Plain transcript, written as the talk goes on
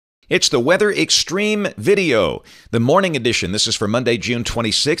It's the Weather Extreme video, the morning edition. This is for Monday, June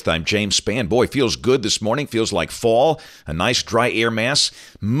 26th. I'm James Spann. Boy, feels good this morning. Feels like fall, a nice dry air mass.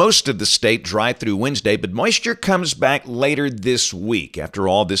 Most of the state dry through Wednesday, but moisture comes back later this week. After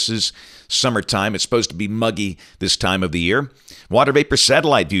all, this is summertime. It's supposed to be muggy this time of the year. Water vapor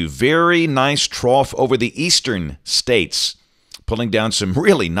satellite view. Very nice trough over the eastern states, pulling down some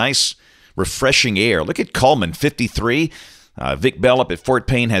really nice, refreshing air. Look at Coleman, 53. Vic Bell up at Fort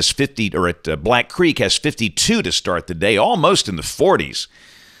Payne has 50, or at Black Creek has 52 to start the day, almost in the 40s.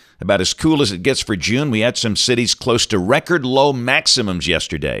 About as cool as it gets for June. We had some cities close to record low maximums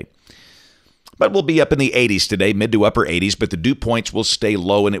yesterday. But we'll be up in the 80s today, mid to upper 80s, but the dew points will stay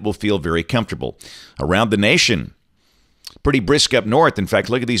low and it will feel very comfortable. Around the nation, pretty brisk up north. In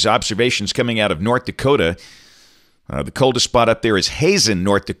fact, look at these observations coming out of North Dakota. The coldest spot up there is Hazen,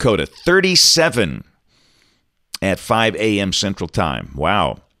 North Dakota, 37 at 5 a.m. Central Time.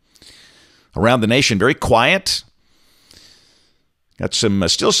 Wow. Around the nation, very quiet. Got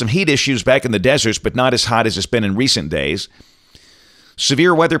still some heat issues back in the deserts, but not as hot as it's been in recent days.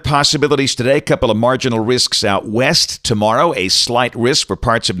 Severe weather possibilities today. A couple of marginal risks out west. Tomorrow, a slight risk for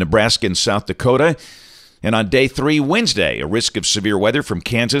parts of Nebraska and South Dakota. And on day 3, Wednesday, a risk of severe weather from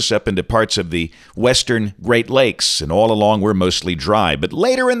Kansas up into parts of the western Great Lakes. And all along, we're mostly dry. But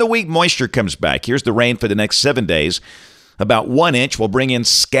later in the week, moisture comes back. Here's the rain for the next 7 days. About 1 inch will bring in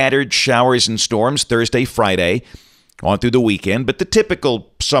scattered showers and storms Thursday, Friday, on through the weekend. But the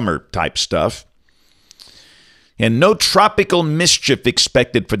typical summer-type stuff. And no tropical mischief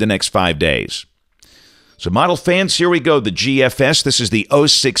expected for the next 5 days. So model fans, here we go, the GFS. This is the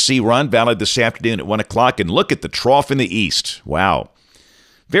 06C run, valid this afternoon at 1 o'clock. And look at the trough in the east. Wow.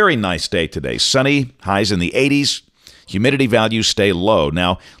 Very nice day today. Sunny, highs in the 80s. Humidity values stay low.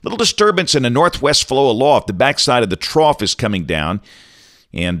 Now, little disturbance in the northwest flow aloft. The backside of the trough is coming down.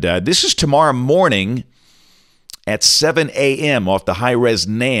 And this is tomorrow morning at 7 a.m. off the high-res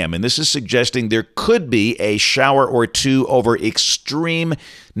NAM, and this is suggesting there could be a shower or two over extreme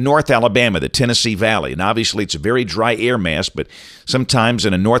North Alabama, the Tennessee Valley. And obviously, it's a very dry air mass, but sometimes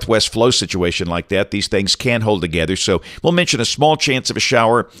in a northwest flow situation like that, these things can hold together. So we'll mention a small chance of a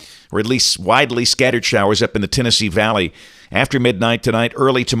shower, or at least widely scattered showers up in the Tennessee Valley after midnight tonight,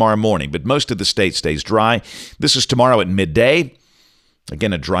 early tomorrow morning. But most of the state stays dry. This is tomorrow at midday.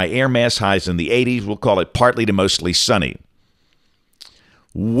 Again, a dry air mass, highs in the 80s. We'll call it partly to mostly sunny.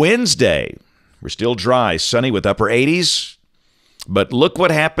 Wednesday, we're still dry, sunny with upper 80s. But look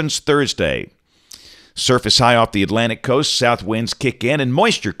what happens Thursday. Surface high off the Atlantic coast, south winds kick in, and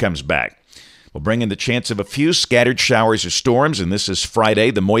moisture comes back. We'll bring in the chance of a few scattered showers or storms, and this is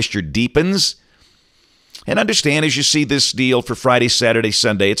Friday. The moisture deepens. And understand, as you see this deal for Friday, Saturday,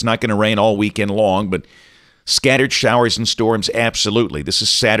 Sunday, it's not going to rain all weekend long, but scattered showers and storms, absolutely. This is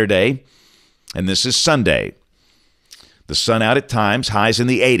Saturday, and this is Sunday. The sun out at times, highs in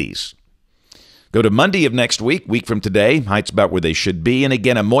the 80s. Go to Monday of next week from today, heights about where they should be, and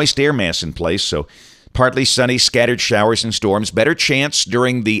again, a moist air mass in place, so partly sunny, scattered showers and storms. Better chance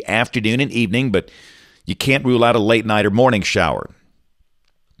during the afternoon and evening, but you can't rule out a late night or morning shower.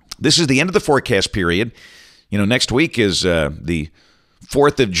 This is the end of the forecast period. You know, next week is the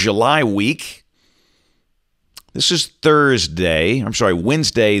 4th of July week. This is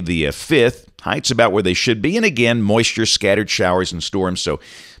Wednesday the 5th. Heights about where they should be. And again, moisture, scattered showers and storms. So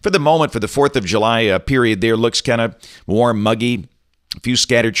for the moment, for the 4th of July period there, looks kind of warm, muggy. A few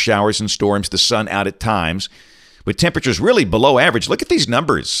scattered showers and storms. The sun out at times. With temperatures really below average. Look at these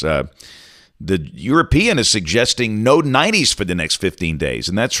numbers. The European is suggesting no 90s for the next 15 days,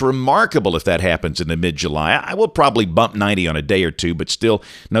 and that's remarkable if that happens in the mid-July. I will probably bump 90 on a day or two, but still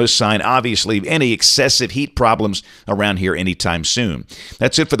no sign, obviously, of any excessive heat problems around here anytime soon.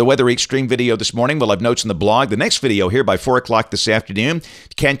 That's it for the Weather Extreme video this morning. We'll have notes in the blog. The next video here by 4 o'clock this afternoon.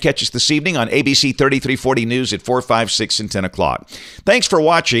 You can catch us this evening on ABC 3340 News at 4, 5, 6, and 10 o'clock. Thanks for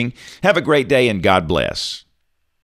watching. Have a great day, and God bless.